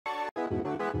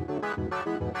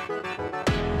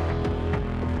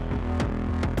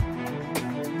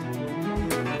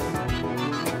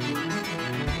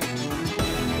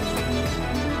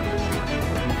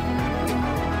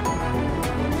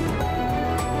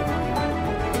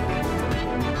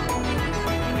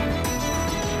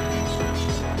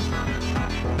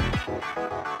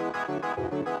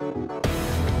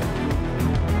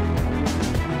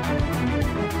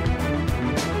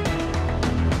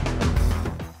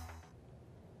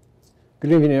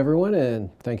Good evening, everyone,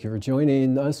 and thank you for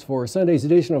joining us for Sunday's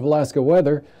edition of Alaska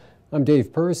Weather. I'm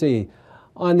Dave Percy.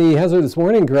 On the hazardous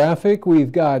warning graphic,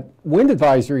 we've got wind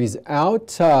advisories out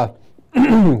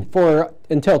for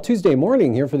until Tuesday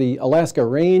morning here for the Alaska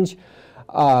Range.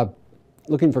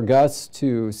 Looking for gusts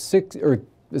to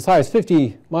as high as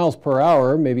 50 miles per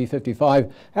hour, maybe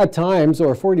 55 at times,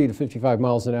 or 40 to 55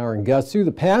 miles an hour in gusts through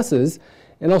the passes.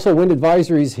 And also wind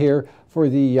advisories here for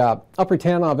the upper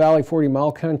Tanana Valley,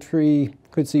 40-mile country.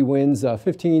 Could see winds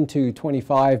 15 to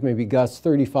 25, maybe gusts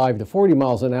 35 to 40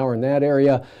 miles an hour in that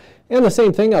area. And the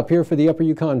same thing up here for the upper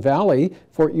Yukon Valley,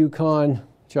 Fort Yukon,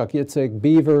 Chuck-Yitzhak,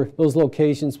 Beaver, those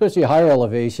locations, especially higher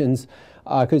elevations,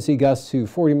 could see gusts to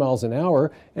 40 miles an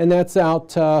hour. And that's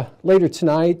out later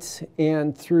tonight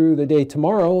and through the day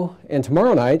tomorrow and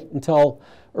tomorrow night until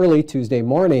early Tuesday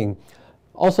morning.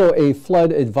 Also, a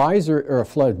flood advisory or a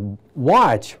flood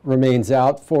watch remains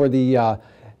out for the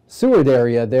Seward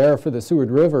area there, for the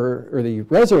Seward River or the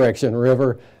Resurrection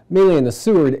River, mainly in the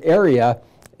Seward area.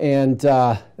 And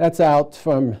that's out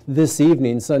from this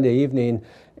evening, Sunday evening,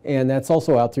 and that's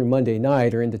also out through Monday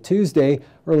night or into Tuesday,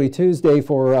 early Tuesday,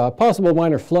 for possible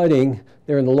minor flooding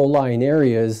there in the low-lying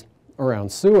areas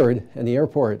around Seward and the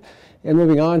airport. And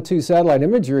moving on to satellite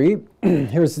imagery,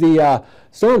 here's the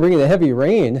storm bringing the heavy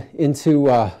rain into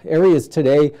areas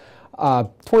today.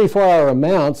 24-hour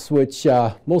amounts, which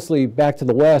mostly back to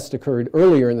the west occurred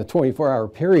earlier in the 24-hour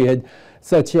period,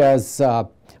 such as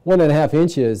 1.5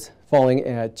 inches falling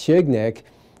at Chignik.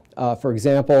 For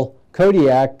example,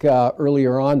 Kodiak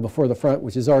earlier on before the front,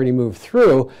 which has already moved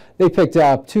through, they picked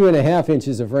up 2.5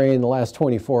 inches of rain in the last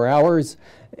 24 hours.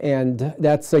 And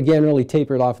that's again really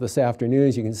tapered off this afternoon.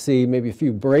 As you can see, maybe a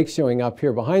few breaks showing up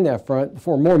here behind that front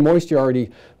before more moisture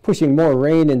already pushing more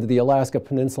rain into the Alaska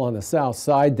Peninsula on the south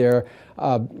side there.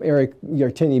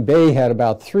 Yartini Bay had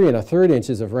about 3 1/3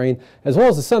 inches of rain, as well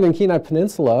as the southern Kenai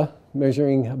Peninsula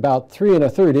measuring about 3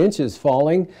 1/3 inches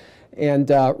falling. And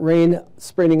rain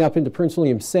spreading up into Prince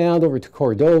William Sound over to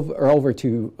Cordova, or over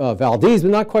to Valdez,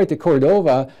 but not quite to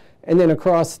Cordova. And then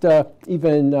across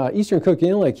even eastern Cook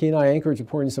Inlet, Kenai Anchorage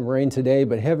reporting some rain today,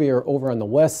 but heavier over on the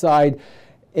west side.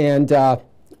 And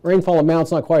rainfall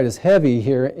amounts not quite as heavy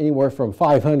here, anywhere from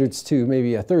 0.05 to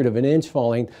maybe 1/3 of an inch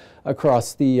falling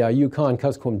across the Yukon,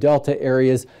 Kuskokwim Delta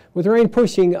areas, with rain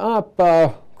pushing up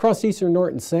across eastern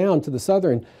Norton Sound to the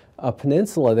southern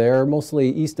peninsula there, mostly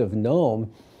east of Nome.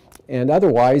 And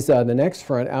otherwise, the next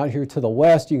front out here to the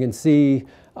west, you can see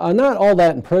not all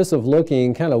that impressive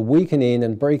looking, kind of weakening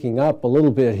and breaking up a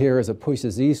little bit here as it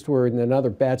pushes eastward, and another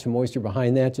batch of moisture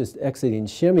behind that just exiting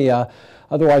Shemya.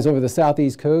 Otherwise, over the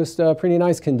southeast coast, pretty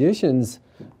nice conditions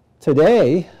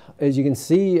today. As you can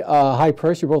see, high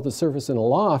pressure both the surface and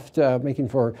aloft, making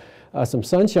for some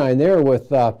sunshine there,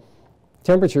 with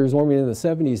temperatures warming in the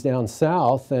 70s down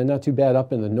south and not too bad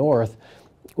up in the north,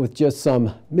 with just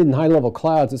some mid and high level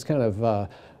clouds. It's kind of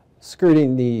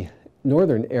skirting the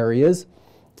northern areas.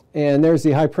 And there's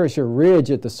the high pressure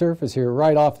ridge at the surface here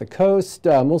right off the coast,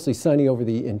 mostly sunny over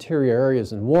the interior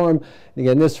areas and warm. And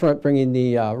again, this front bringing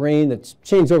the rain that's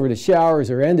changed over to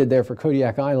showers or ended there for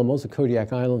Kodiak Island, most of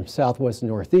Kodiak Island, southwest and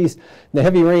northeast. The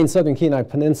heavy rain, southern Kenai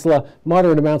Peninsula,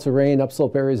 moderate amounts of rain,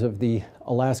 upslope areas of the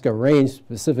Alaska Range,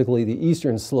 specifically the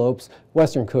eastern slopes,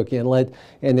 western Cook Inlet,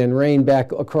 and then rain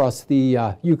back across the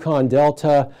Yukon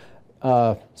Delta,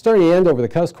 starting to end over the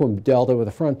Kuskokwim Delta with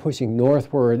the front pushing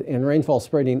northward, and rainfall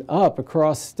spreading up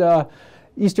across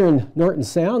eastern Norton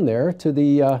Sound there to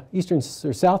the eastern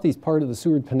or southeast part of the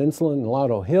Seward Peninsula and the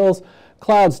Laudo Hills.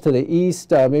 Clouds to the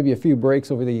east, maybe a few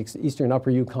breaks over the eastern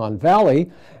upper Yukon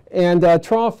Valley. And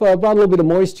trough brought a little bit of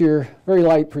moisture, very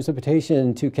light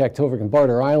precipitation to Kaktovik and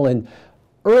Barter Island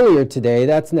earlier today.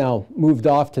 That's now moved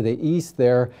off to the east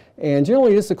there, and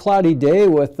generally just a cloudy day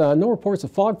with no reports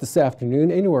of fog this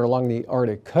afternoon anywhere along the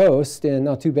Arctic coast, and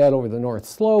not too bad over the north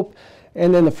slope.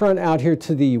 And then the front out here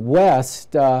to the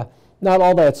west, not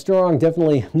all that strong,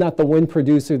 definitely not the wind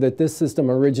producer that this system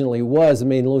originally was, the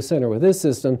main low center with this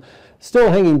system,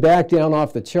 still hanging back down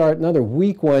off the chart. Another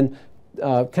weak one,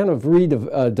 kind of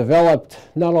redeveloped,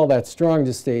 not all that strong,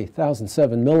 just a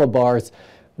 1,007 millibars.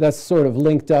 That's sort of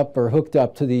linked up or hooked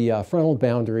up to the frontal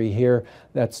boundary here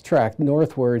that's tracked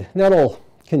northward. And that'll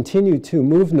continue to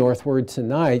move northward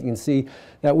tonight. You can see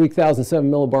that weak 1,007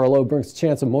 millibar low brings a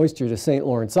chance of moisture to St.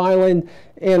 Lawrence Island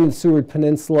and the Seward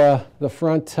Peninsula. The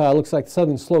front looks like the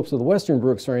southern slopes of the western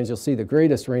Brooks Range. You'll see the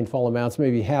greatest rainfall amounts,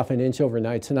 maybe ½ an inch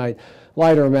overnight tonight.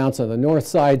 Lighter amounts on the north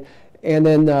side. And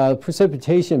then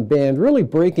precipitation band really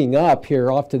breaking up here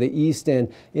off to the east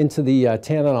and into the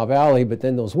Tanana Valley, but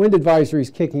then those wind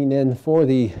advisories kicking in for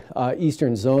the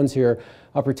eastern zones here,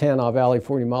 upper Tanana Valley,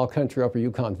 40-mile country, upper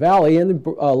Yukon Valley, and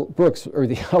the Brooks or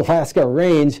the Alaska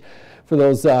Range for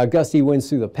those gusty winds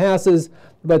through the passes.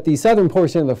 But the southern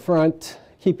portion of the front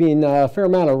keeping a fair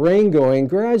amount of rain going,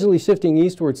 gradually shifting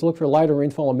eastwards. Look for lighter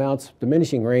rainfall amounts,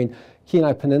 diminishing rain,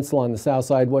 Kenai Peninsula on the south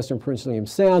side, western Prince William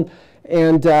Sound.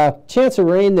 And chance of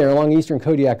rain there along eastern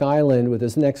Kodiak Island with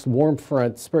this next warm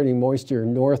front spreading moisture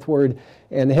northward.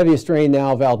 And the heaviest rain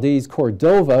now Valdez,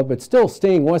 Cordova, but still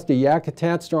staying west of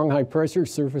Yakutat. Strong high pressure,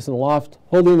 surface and loft,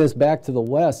 holding this back to the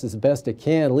west as best it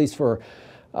can, at least for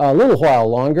a little while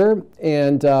longer.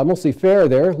 And mostly fair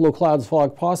there. Low clouds,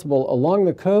 fog possible along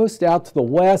the coast, out to the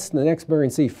west. The next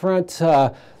Bering Sea front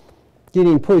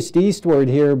getting pushed eastward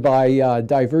here by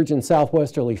divergent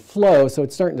southwesterly flow, so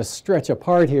it's starting to stretch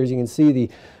apart here. As you can see, the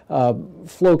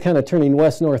flow kind of turning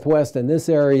west-northwest in this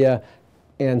area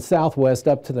and southwest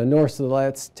up to the north, so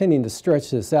that's tending to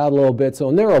stretch this out a little bit. So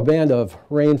a narrow band of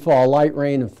rainfall, light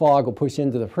rain and fog will push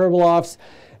into the Pribilofs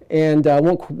and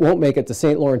won't make it to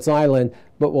St. Lawrence Island,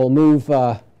 but will move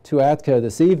to Atka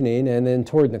this evening and then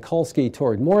toward Nikolsky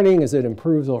toward morning as it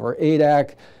improves over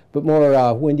Adak. But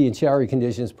more windy and showery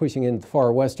conditions pushing into the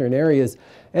far western areas.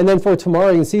 And then for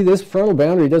tomorrow, you can see this frontal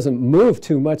boundary doesn't move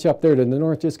too much up there to the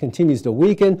north, just continues to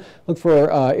weaken. Look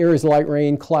for areas of light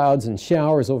rain, clouds, and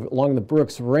showers along the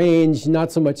Brooks Range,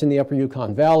 not so much in the upper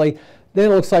Yukon Valley. Then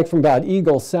it looks like from about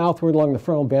Eagle southward along the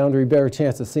frontal boundary, better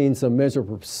chance of seeing some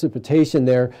measurable precipitation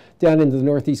there down into the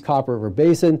northeast Copper River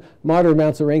Basin. Moderate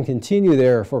amounts of rain continue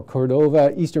there for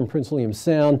Cordova, eastern Prince William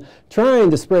Sound, trying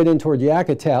to spread in toward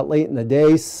Yakutat late in the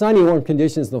day. Sunny, warm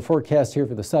conditions in the forecast here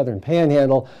for the southern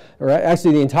panhandle, or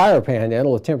actually the entire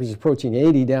panhandle, with temperatures approaching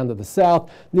 80 down to the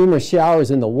south. Numerous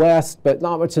showers in the west, but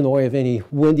not much in the way of any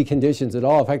windy conditions at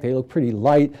all. In fact, they look pretty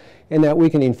light, and that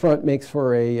weakening front makes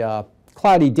for a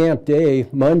cloudy, damp day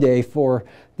Monday for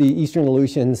the eastern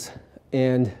Aleutians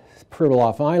and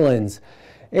Pribilof Islands.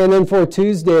 And then for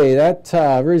Tuesday, that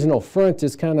original front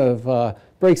just kind of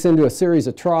breaks into a series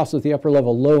of troughs with the upper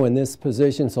level low in this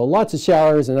position. So lots of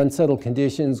showers and unsettled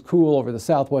conditions, cool over the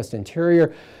southwest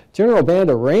interior. General band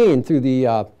of rain through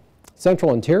the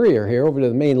central interior here over to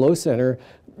the main low center,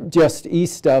 just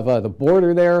east of the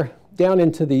border there, down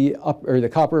into the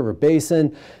Copper River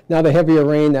Basin. Now the heavier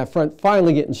rain, that front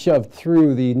finally getting shoved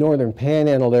through the northern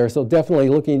panhandle there. So definitely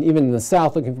looking, even in the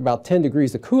south, looking for about 10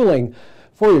 degrees of cooling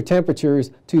for your temperatures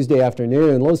Tuesday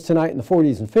afternoon. Lows tonight in the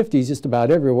 40s and 50s just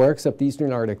about everywhere except the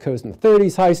eastern Arctic coast in the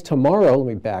 30s. Highs tomorrow, let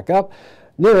me back up,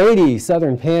 near 80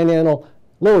 southern panhandle.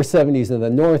 Lower 70s in the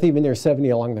north, even near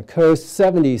 70 along the coast,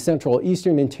 70 central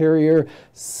eastern interior,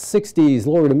 60s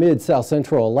lower to mid south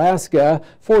central Alaska,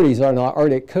 40s on the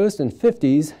Arctic coast, and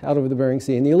 50s out over the Bering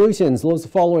Sea and the Aleutians. Lows the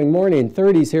following morning,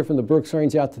 30s here from the Brooks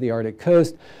Range out to the Arctic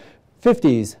coast,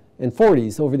 50s and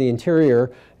 40s over the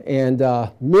interior, and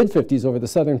mid-50s over the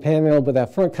southern panhandle, but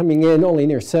that front coming in only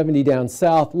near 70 down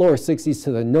south, lower 60s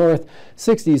to the north,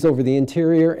 60s over the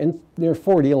interior, and near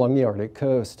 40 along the Arctic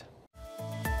coast.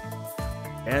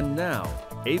 And now,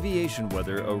 aviation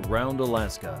weather around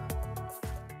Alaska.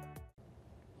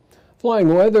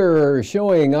 Flying weather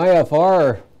showing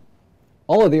IFR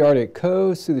all of the Arctic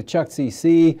coast through the Chukchi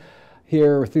Sea,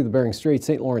 here through the Bering Strait,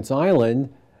 St. Lawrence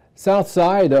Island, south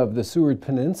side of the Seward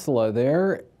Peninsula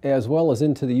there, as well as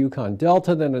into the Yukon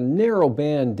Delta, then a narrow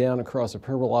band down across the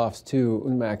Pribilofs to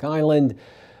Unmak Island.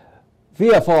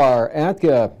 VFR,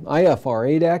 Atka,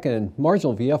 IFR, Adak, and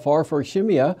marginal VFR for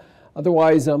Shimia.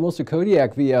 Otherwise, most of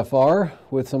Kodiak VFR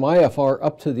with some IFR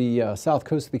up to the south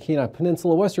coast of the Kenai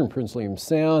Peninsula, western Prince William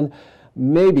Sound,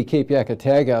 maybe Cape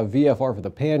Yakataga, VFR for the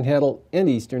Panhandle and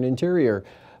eastern interior.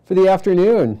 For the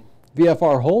afternoon,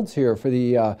 VFR holds here for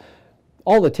the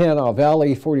all the Tanana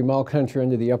Valley, 40-mile country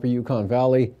under the upper Yukon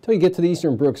Valley, till you get to the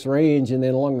eastern Brooks Range and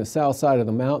then along the south side of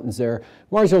the mountains there.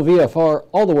 Marginal VFR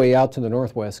all the way out to the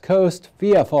northwest coast,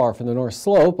 VFR for the north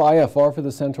slope, IFR for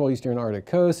the central eastern Arctic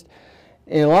coast.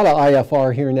 And a lot of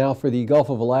IFR here now for the Gulf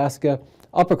of Alaska,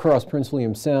 up across Prince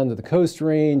William Sound to the Coast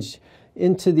Range,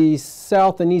 into the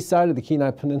south and east side of the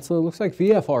Kenai Peninsula. Looks like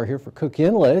VFR here for Cook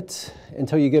Inlet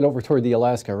until you get over toward the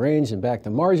Alaska Range and back to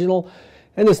marginal.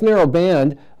 And this narrow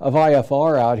band of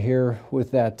IFR out here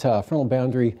with that frontal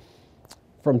boundary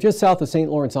from just south of St.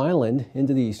 Lawrence Island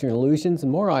into the eastern Aleutians,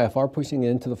 and more IFR pushing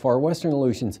into the far western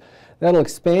Aleutians. That'll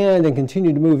expand and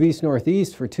continue to move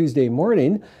east-northeast for Tuesday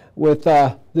morning, with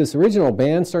this original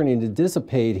band starting to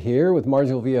dissipate here, with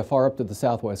marginal VFR up to the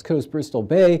southwest coast, Bristol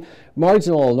Bay,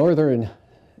 marginal northern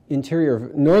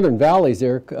valleys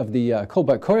there of the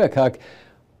Koyukuk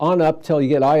on up till you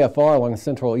get IFR along the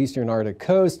central eastern Arctic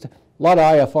coast. A lot of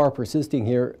IFR persisting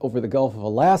here over the Gulf of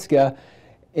Alaska,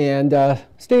 and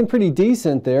staying pretty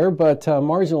decent there, but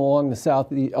marginal along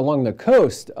the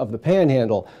coast of the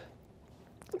Panhandle.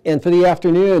 And for the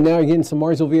afternoon, now you're getting some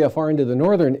marginal VFR into the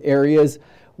northern areas,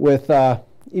 with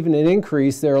even an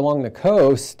increase there along the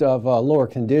coast of lower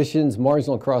conditions,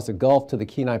 marginal across the Gulf to the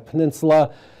Kenai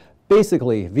Peninsula.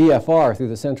 Basically, VFR through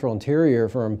the central interior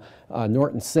from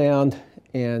Norton Sound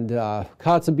and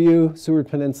Kotzebue, Seward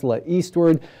Peninsula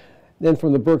eastward. Then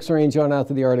from the Brooks Range on out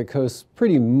to the Arctic coast,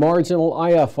 pretty marginal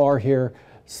IFR here,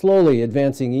 slowly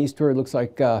advancing eastward. Looks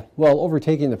like, well,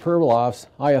 overtaking the Pribilofs,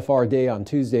 IFR day on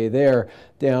Tuesday there,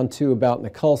 down to about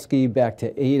Nikulski, back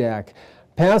to Adak.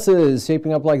 Passes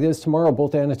shaping up like this tomorrow.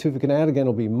 Both Anatufik and Adigan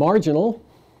will be marginal.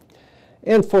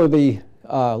 And for the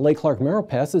Lake Clark Merrill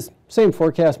passes, same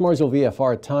forecast, marginal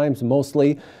VFR at times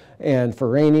mostly, and for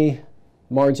Rainy,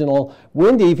 marginal.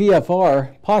 Windy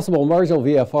VFR, possible marginal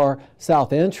VFR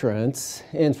south entrance,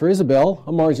 and for Isabel,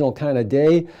 a marginal kind of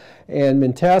day, and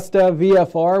Mentasta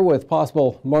VFR with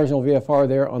possible marginal VFR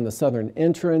there on the southern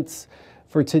entrance.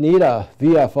 For Tanita,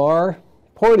 VFR,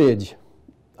 Portage,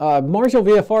 marginal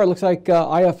VFR, looks like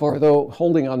IFR though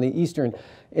holding on the eastern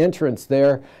entrance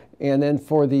there. And then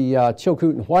for the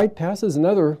Chilkoot and White passes,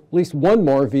 another, at least one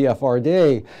more VFR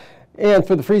day. And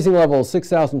for the freezing level,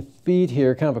 6,000 feet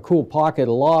here, kind of a cool pocket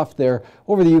aloft there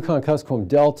over the Yukon-Kuskokwim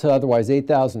Delta, otherwise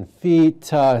 8,000 feet,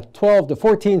 12 to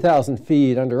 14,000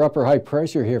 feet under upper high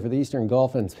pressure here for the eastern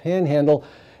Gulf and Panhandle.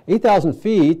 8,000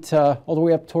 feet all the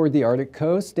way up toward the Arctic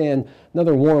coast, and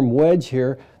another warm wedge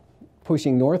here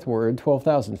pushing northward,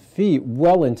 12,000 feet,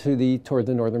 well toward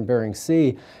the northern Bering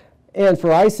Sea. And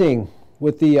for icing,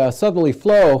 with the southerly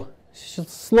flow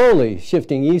slowly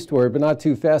shifting eastward, but not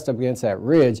too fast up against that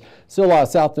ridge. Still a lot of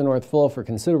south to north flow for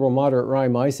considerable moderate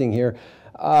rime icing here.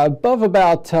 Above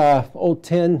about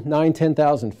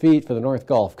 10,000 feet for the North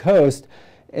Gulf Coast,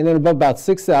 and then above about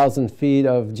 6,000 feet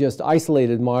of just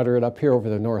isolated moderate up here over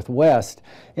the northwest.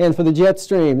 And for the jet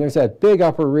stream, there's that big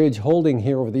upper ridge holding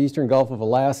here over the eastern Gulf of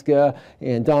Alaska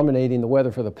and dominating the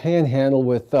weather for the Panhandle,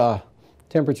 with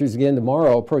temperatures again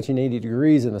tomorrow approaching 80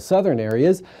 degrees in the southern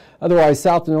areas. Otherwise,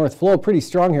 south to north flow pretty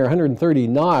strong here, 130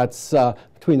 knots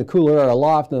between the cooler air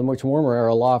aloft and the much warmer air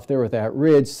aloft there with that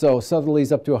ridge. So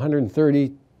southerlies up to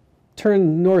 130,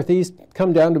 turn northeast,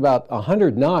 come down to about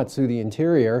 100 knots through the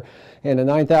interior, and at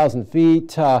 9,000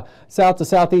 feet. South to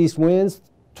southeast winds,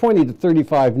 20 to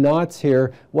 35 knots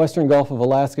here, western Gulf of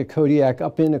Alaska, Kodiak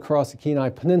up in across the Kenai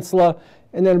Peninsula,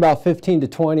 and then about 15 to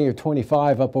 20 or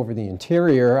 25 up over the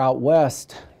interior. Out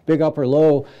west, big upper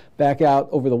low back out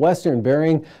over the western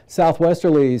Bering.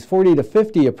 Southwesterlies 40 to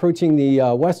 50 approaching the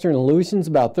western Aleutians,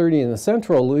 about 30 in the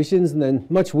central Aleutians, and then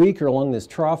much weaker along this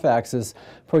trough axis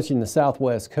approaching the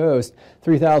southwest coast.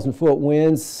 3,000 foot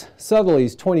winds.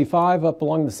 Southerlies 25 up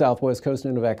along the southwest coast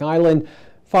of Nunivak Island.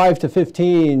 5 to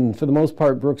 15 for the most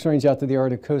part, Brooks Range out to the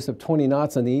Arctic coast of 20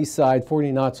 knots on the east side,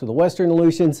 40 knots for the western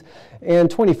Aleutians,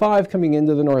 and 25 coming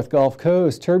into the North Gulf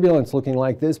Coast. Turbulence looking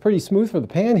like this, pretty smooth for the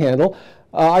Panhandle.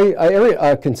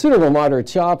 A considerable moderate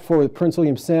chop for Prince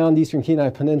William Sound, eastern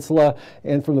Kenai Peninsula,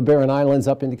 and from the Barren Islands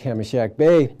up into Kamishak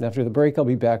Bay. After the break, I'll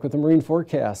be back with the marine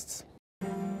forecasts.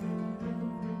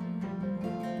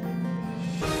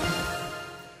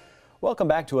 Welcome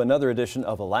back to another edition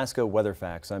of Alaska Weather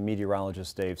Facts. I'm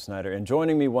meteorologist Dave Snider, and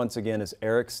joining me once again is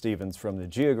Eric Stevens from the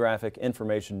Geographic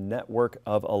Information Network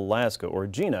of Alaska, or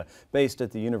GINA, based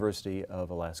at the University of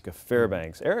Alaska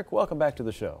Fairbanks. Eric, welcome back to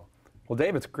the show. Well,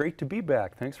 Dave, it's great to be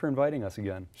back. Thanks for inviting us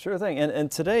again. Sure thing.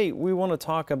 And today we want to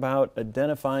talk about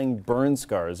identifying burn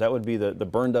scars. That would be the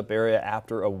burned up area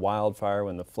after a wildfire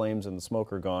when the flames and the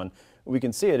smoke are gone. We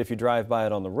can see it if you drive by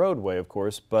it on the roadway, of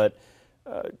course, but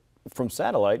from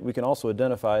satellite, we can also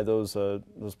identify those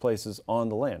places on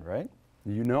the land, right?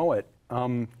 You know it.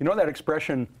 You know that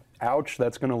expression, ouch,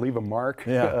 that's going to leave a mark?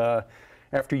 Yeah.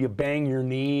 After you bang your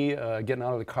knee getting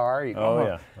out of the car.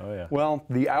 Oh yeah. Well,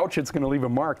 the ouch, it's going to leave a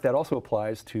mark, that also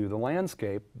applies to the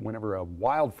landscape. Whenever a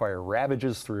wildfire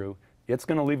ravages through, it's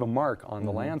going to leave a mark on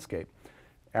the landscape.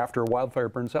 After a wildfire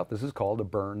burns out, this is called a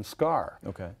burn scar.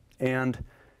 Okay. And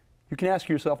you can ask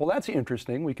yourself, well, that's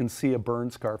interesting. We can see a burn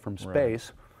scar from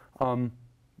space. Right.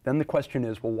 Then the question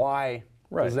is, well, why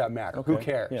does that matter? Okay. Who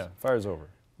cares? Yeah, fire's over.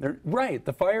 Right,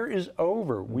 the fire is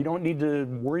over. We don't need to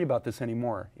worry about this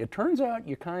anymore. It turns out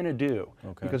you kind of do,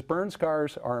 because burn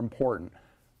scars are important.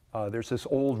 There's this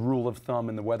old rule of thumb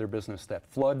in the weather business that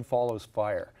flood follows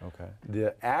fire.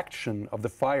 The action of the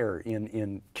fire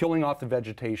in killing off the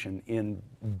vegetation, in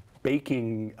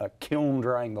baking, kiln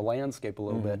drying the landscape a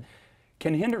little bit,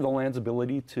 can hinder the land's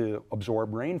ability to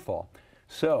absorb rainfall.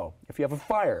 So if you have a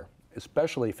fire,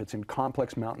 especially if it's in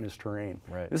complex mountainous terrain.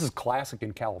 This is classic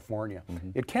in California.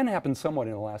 It can happen somewhat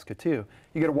in Alaska too.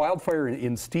 You get a wildfire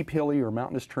in steep, hilly, or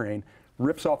mountainous terrain,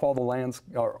 rips off all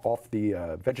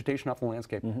the vegetation off the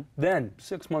landscape. Then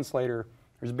 6 months later,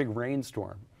 there's a big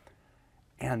rainstorm,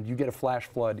 and you get a flash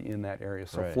flood in that area.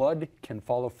 So flood can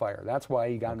follow fire. That's why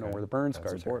you got to know where the burn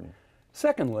scars are.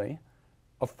 Secondly,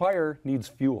 a fire needs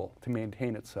fuel to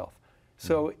maintain itself.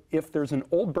 So if there's an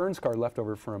old burn scar left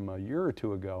over from a year or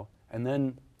two ago, and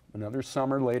then another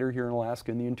summer later here in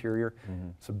Alaska in the interior,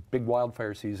 it's a big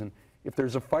wildfire season. If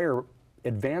there's a fire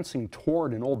advancing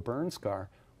toward an old burn scar,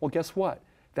 well, guess what?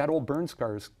 That old burn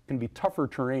scar can be tougher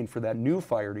terrain for that new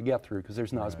fire to get through because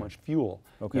there's not as much fuel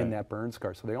in that burn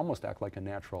scar. So they almost act like a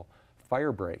natural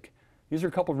fire break. These are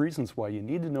a couple of reasons why you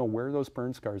need to know where those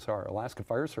burn scars are. Alaska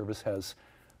Fire Service has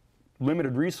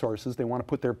limited resources. They want to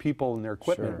put their people and their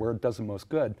equipment where it does the most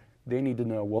good. They need to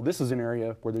know, well, this is an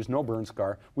area where there's no burn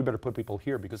scar. We better put people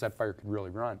here because that fire could really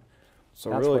run.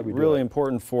 So really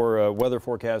important for weather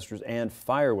forecasters and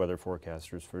fire weather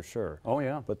forecasters for sure. Oh,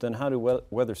 yeah. But then how do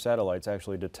weather satellites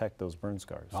actually detect those burn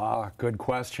scars? Ah, good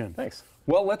question. Thanks.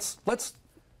 Well, let's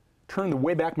turn the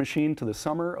Wayback Machine to the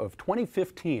summer of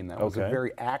 2015. That was a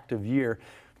very active year.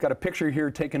 Got a picture here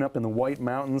taken up in the White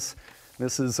Mountains.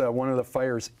 This is one of the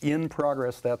fires in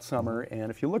progress that summer,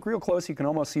 and if you look real close, you can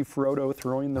almost see Frodo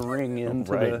throwing the ring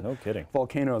into the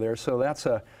volcano there. So that's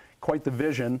quite the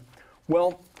vision.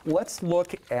 Well, let's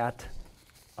look at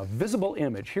a visible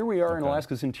image. Here we are in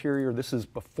Alaska's interior. This is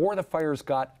before the fires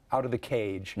got out of the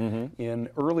cage in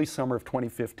early summer of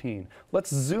 2015. Let's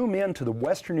zoom into the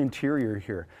western interior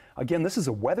here. Again, this is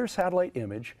a weather satellite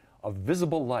image of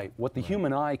visible light, what the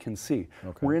human eye can see.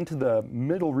 We're into the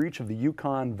middle reach of the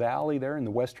Yukon Valley there in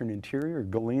the western interior,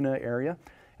 Galena area.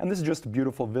 And this is just a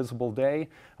beautiful visible day.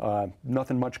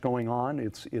 Nothing much going on.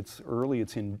 It's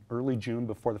in early June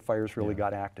before the fires really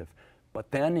got active.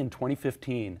 But then in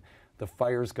 2015, the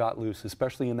fires got loose,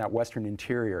 especially in that western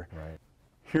interior.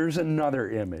 Here's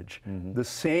another image. The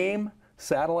same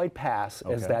satellite pass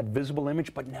as that visible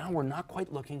image, but now we're not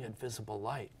quite looking at visible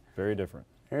light. Very different.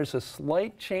 There's a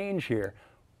slight change here.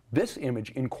 This image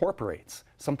incorporates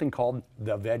something called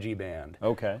the veggie band.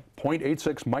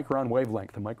 0.86 micron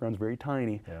wavelength. The micron's very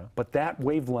tiny, but that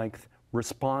wavelength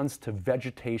responds to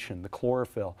vegetation, the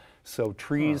chlorophyll. So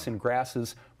trees and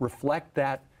grasses reflect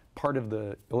that part of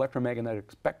the electromagnetic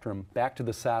spectrum back to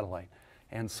the satellite.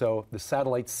 And so the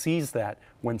satellite sees that.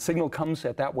 When signal comes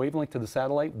at that wavelength to the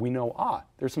satellite, we know,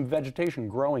 there's some vegetation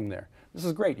growing there. This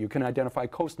is great. You can identify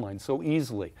coastlines so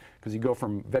easily because you go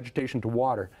from vegetation to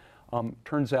water.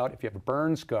 Turns out if you have a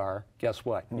burn scar, guess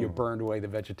what? You burned away the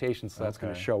vegetation, so that's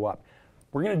going to show up.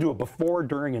 We're going to do a before,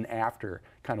 during, and after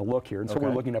kind of look here. And so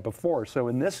we're looking at before. So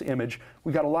in this image,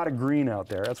 we got a lot of green out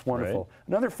there. That's wonderful.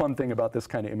 Another fun thing about this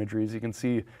kind of imagery is you can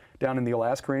see down in the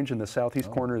Alaska Range in the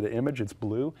southeast corner of the image, it's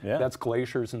blue. That's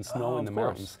glaciers and snow in the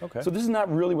mountains. So this is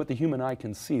not really what the human eye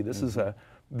can see. This is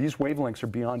these wavelengths are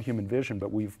beyond human vision,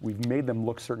 but we've made them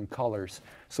look certain colors.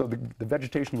 So the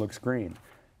vegetation looks green.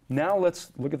 Now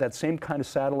let's look at that same kind of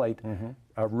satellite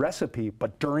recipe,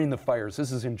 but during the fires.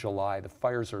 This is in July. The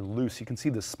fires are loose. You can see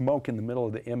the smoke in the middle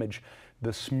of the image,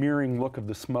 the smearing look of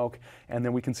the smoke, and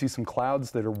then we can see some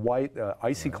clouds that are white,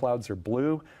 icy clouds are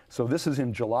blue. So this is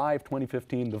in July of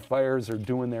 2015. The fires are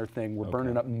doing their thing. We're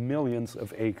burning up millions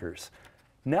of acres.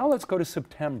 Now let's go to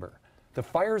September. The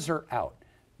fires are out.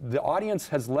 The audience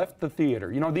has left the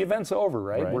theater. You know, the event's over,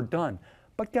 right? We're done.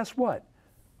 But guess what?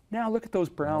 Now look at those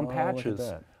brown patches. Look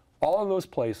at that. All of those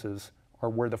places are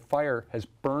where the fire has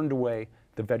burned away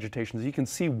the vegetation. So you can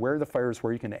see where the fires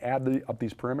were. You can add up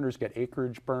these perimeters, get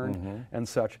acreage burned and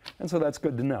such. And so that's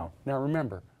good to know. Now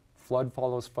remember, flood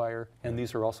follows fire, and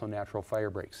these are also natural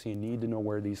fire breaks. So you need to know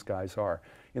where these guys are.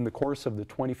 In the course of the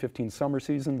 2015 summer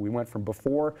season, we went from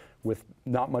before with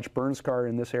not much burn scar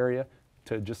in this area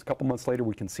to just a couple months later,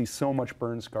 we can see so much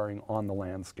burn scarring on the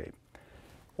landscape.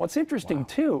 What's interesting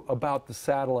too about the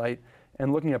satellite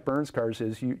and looking at burn scars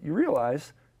is you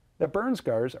realize that burn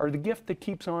scars are the gift that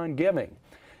keeps on giving.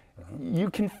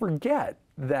 You can forget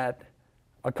that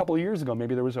a couple of years ago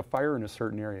maybe there was a fire in a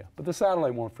certain area, but the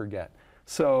satellite won't forget.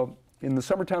 So in the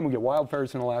summertime we get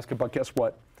wildfires in Alaska, but guess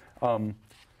what?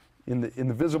 In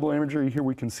the visible imagery here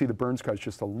we can see the burn scars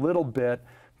just a little bit,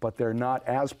 but they're not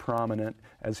as prominent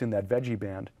as in that veggie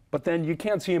band. But then you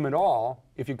can't see them at all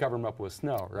if you cover them up with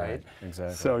snow, right?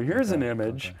 Exactly. So here's an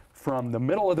image from the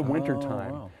middle of the winter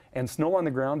time. Wow. And snow on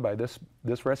the ground by this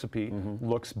recipe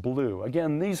looks blue.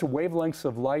 Again, these are wavelengths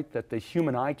of light that the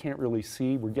human eye can't really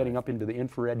see. We're getting up into the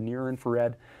infrared, near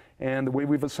infrared. And the way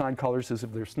we've assigned colors is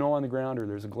if there's snow on the ground or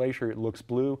there's a glacier, it looks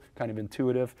blue, kind of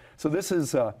intuitive. So this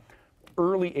is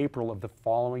early April of the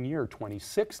following year,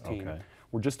 2016. Okay.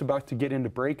 We're just about to get into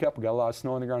breakup. We've got a lot of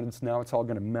snow on the ground, and now it's all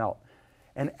going to melt.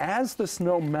 And as the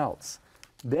snow melts,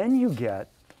 then you get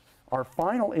our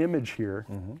final image here.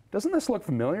 Doesn't this look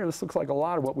familiar? This looks like a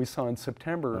lot of what we saw in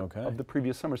September of the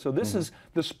previous summer. So this is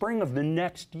the spring of the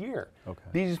next year.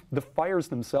 The fires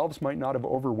themselves might not have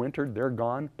overwintered, they're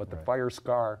gone, but the fire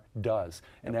scar does.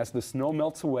 And as the snow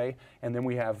melts away, and then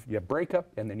you have breakup,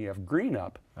 and then you have green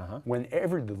up,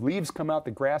 whenever the leaves come out,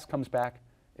 the grass comes back,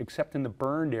 except in the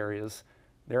burned areas,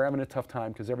 they're having a tough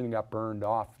time because everything got burned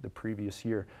off the previous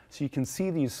year. So you can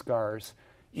see these scars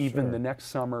even the next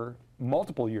summer,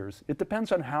 multiple years. It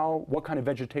depends on what kind of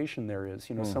vegetation there is.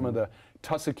 You know, some of the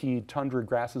tussocky tundra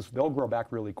grasses, they'll grow back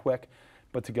really quick,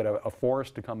 but to get a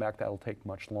forest to come back, that'll take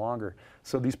much longer.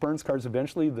 So these burn scars,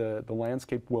 eventually the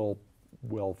landscape will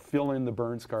fill in the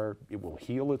burn scar. It will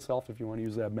heal itself, if you want to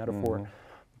use that metaphor.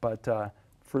 But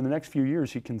for the next few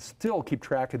years, you can still keep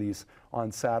track of these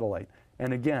on satellite.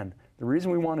 And again, the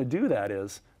reason we want to do that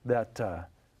is that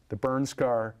the burn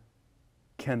scar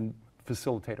can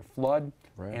facilitate a flood,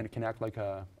 and it can act like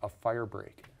a fire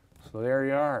break. So there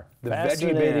you are, the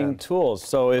fascinating tools.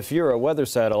 So if you're a weather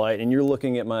satellite and you're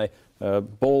looking at my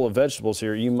bowl of vegetables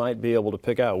here, you might be able to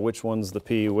pick out which one's the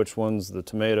pea, which one's the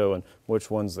tomato, and which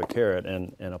one's the carrot,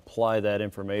 and apply that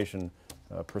information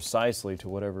precisely to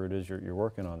whatever it is you're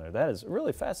working on there. That is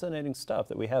really fascinating stuff,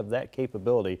 that we have that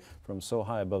capability from so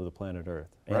high above the planet Earth,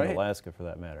 and Alaska for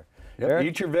that matter. Yep,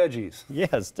 eat your veggies.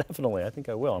 Yes, definitely. I think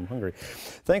I will. I'm hungry.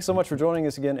 Thanks so much for joining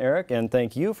us again, Eric, and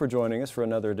thank you for joining us for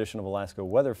another edition of Alaska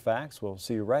Weather Facts. We'll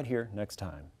see you right here next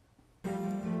time.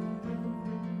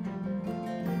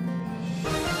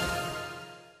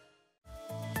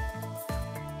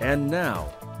 And now,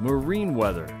 marine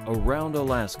weather around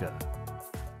Alaska.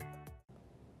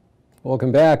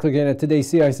 Welcome back. Looking at today's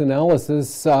sea ice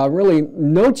analysis, really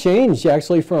no change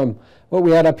actually from what we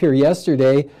had up here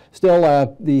yesterday.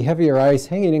 Still the heavier ice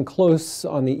hanging in close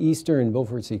on the eastern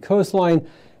Beaufort Sea coastline,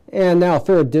 and now a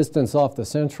third distance off the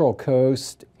central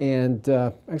coast, and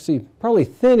actually probably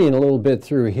thinning a little bit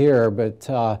through here, but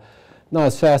not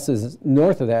as fast as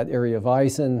north of that area of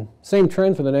ice. And same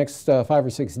trend for the next 5 or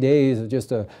 6 days of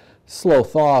just a slow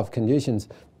thaw of conditions.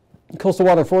 Coastal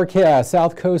water forecast,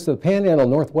 south coast of the Panhandle,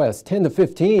 northwest 10 to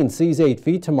 15, seas 8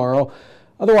 feet tomorrow.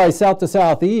 Otherwise, south to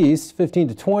southeast 15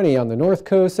 to 20 on the north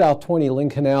coast, south 20 Lynn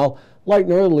Canal. Light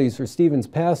northerlies for Stevens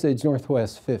Passage,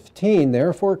 northwest 15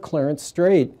 there for Clarence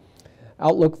Strait.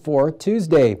 Outlook for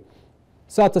Tuesday.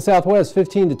 South to southwest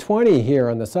 15 to 20 here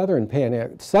on the southern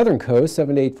coast,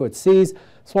 7 to 8 foot seas.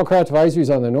 Small craft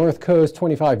advisories on the north coast,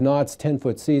 25 knots,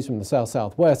 10-foot seas from the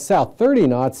south-southwest. South 30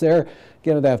 knots there.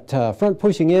 Again, that front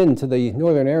pushing into the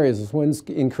northern areas as winds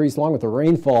increase along with the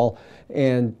rainfall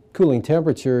and cooling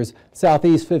temperatures.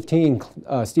 Southeast 15,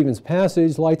 Stevens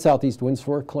Passage. Light southeast winds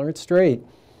for Clarence Strait.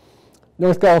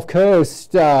 North Gulf Coast,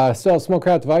 still small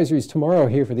craft advisories tomorrow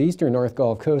here for the eastern North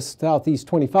Gulf Coast. Southeast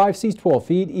 25, seas 12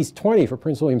 feet. East 20 for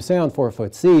Prince William Sound,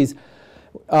 4-foot seas.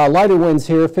 Lighter winds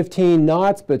here, 15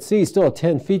 knots, but seas still at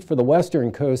 10 feet for the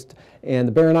western coast. And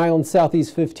the Barren Islands,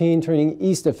 southeast 15, turning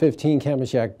east of 15,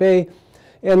 Kamishak Bay.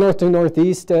 And north to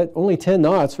northeast at only 10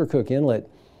 knots for Cook Inlet.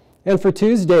 And for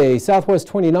Tuesday, southwest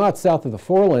 20 knots south of the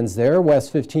Forelands there,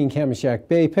 west 15, Kamishak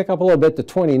Bay. Pick up a little bit to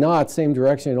 20 knots, same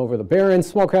direction over the Barrens.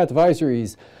 Small craft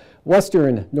advisories,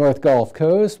 western North Gulf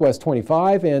Coast, west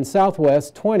 25, and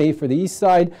southwest 20 for the east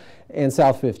side, and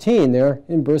south 15 there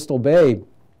in Bristol Bay.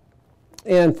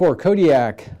 And for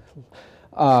Kodiak,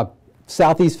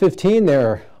 southeast 15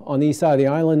 there on the east side of the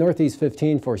island, northeast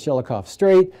 15 for Shelikof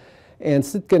Strait, and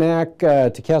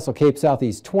Sitkinak to Castle Cape,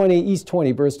 southeast 20, east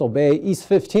 20 Bristol Bay, east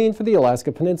 15 for the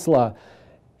Alaska Peninsula.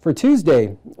 For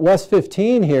Tuesday, west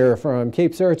 15 here from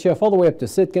Cape Sarachev all the way up to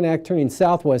Sitkinak, turning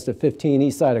southwest of 15,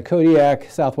 east side of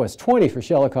Kodiak, southwest 20 for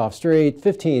Shelikof Strait,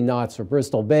 15 knots for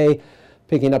Bristol Bay,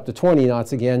 picking up to 20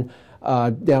 knots again.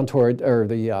 Down toward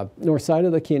the north side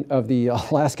of the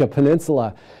Alaska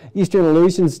Peninsula. Eastern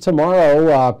Aleutians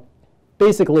tomorrow,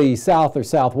 basically south or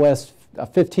southwest,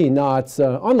 15 knots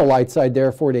on the light side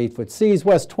there, 4 to 8 foot seas.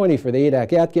 West 20 for the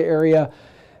Adak-Atka area,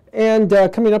 and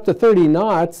coming up to 30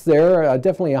 knots there.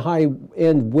 Definitely a high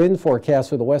end wind forecast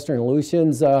for the Western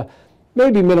Aleutians.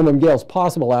 maybe minimum gales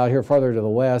possible out here farther to the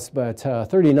west, but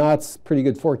 30 knots, pretty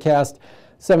good forecast,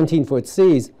 17-foot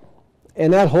seas.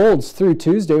 And that holds through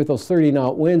Tuesday with those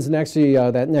 30-knot winds, and actually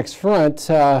that next front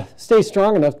stays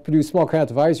strong enough to produce small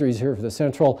craft advisories here for the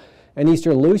central and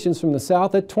eastern Aleutians from the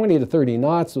south at 20 to 30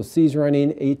 knots, with seas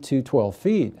running 8 to 12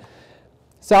 feet.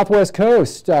 Southwest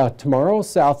coast tomorrow,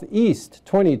 southeast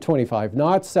 20 to 25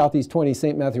 knots, southeast 20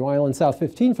 St. Matthew Island, south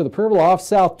 15 for the Pribilof,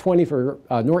 south 20 for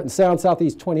Norton Sound,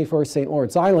 southeast 20 for St.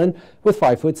 Lawrence Island with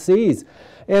 5-foot seas.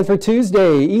 And for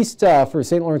Tuesday, east for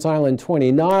St. Lawrence Island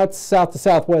 20 knots, south to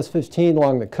southwest 15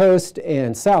 along the coast,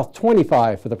 and south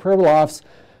 25 for the Pribilofs,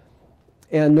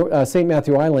 and St.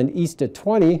 Matthew Island east at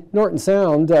 20, Norton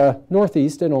Sound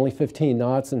northeast at only 15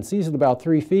 knots, and seas at about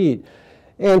 3 feet.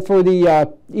 And for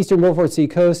the eastern Beaufort Sea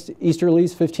coast,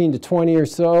 easterlies 15 to 20 or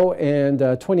so, and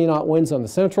 20-knot winds on the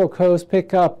central coast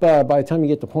pick up by the time you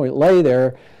get to Point Lay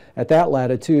there at that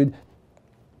latitude.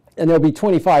 And there'll be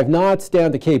 25 knots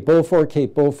down to Cape Beaufort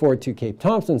to Cape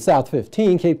Thompson, south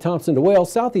 15, Cape Thompson to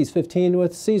Wales, southeast 15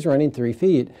 with seas running 3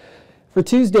 feet. For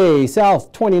Tuesday,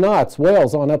 south 20 knots,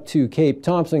 Wales on up to Cape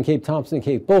Thompson, Cape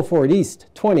Beaufort, east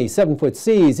 27-foot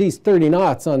seas, east 30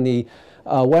 knots on the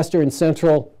western,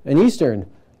 central, and eastern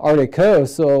Arctic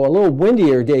coast. So a little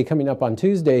windier day coming up on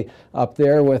Tuesday up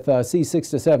there with seas 6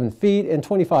 to 7 feet and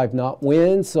 25-knot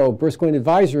winds. So brisk wind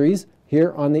advisories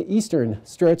here on the eastern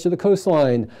stretch of the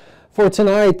coastline. For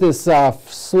tonight, this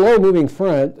slow-moving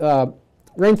front,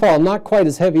 rainfall not quite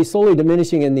as heavy, slowly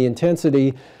diminishing in the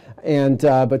intensity, and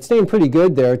but staying pretty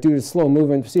good there due to slow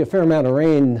movement. We see a fair amount of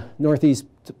rain northeast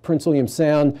Prince William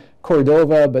Sound,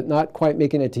 Cordova, but not quite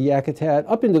making it to Yakutat,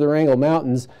 up into the Wrangell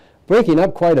Mountains, breaking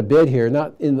up quite a bit here,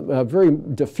 not in very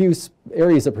diffuse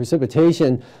areas of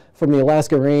precipitation from the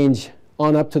Alaska Range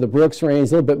on up to the Brooks Range,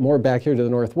 a little bit more back here to the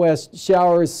northwest.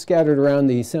 Showers scattered around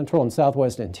the central and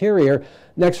southwest interior.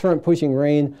 Next front pushing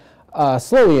rain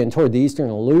slowly in toward the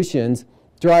eastern Aleutians.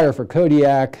 Drier for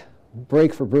Kodiak,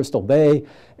 break for Bristol Bay,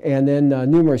 and then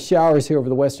numerous showers here over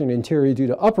the western interior due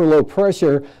to upper low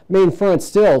pressure. Main front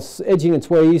still edging its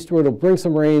way eastward. Will bring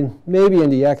some rain maybe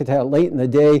into Yakutat late in the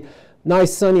day.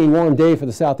 Nice sunny warm day for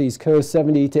the southeast coast,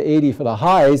 70 to 80 for the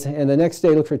highs, and the next day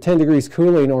look for 10 degrees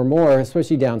cooling or more,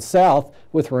 especially down south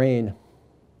with rain.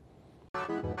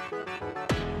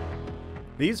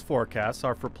 These forecasts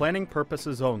are for planning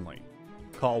purposes only.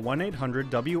 Call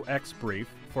 1-800-WX-BRIEF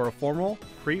for a formal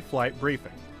pre-flight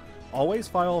briefing. Always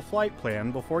file a flight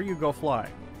plan before you go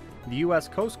flying. The U.S.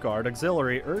 Coast Guard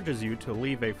Auxiliary urges you to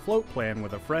leave a float plan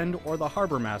with a friend or the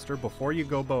harbor master before you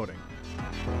go boating.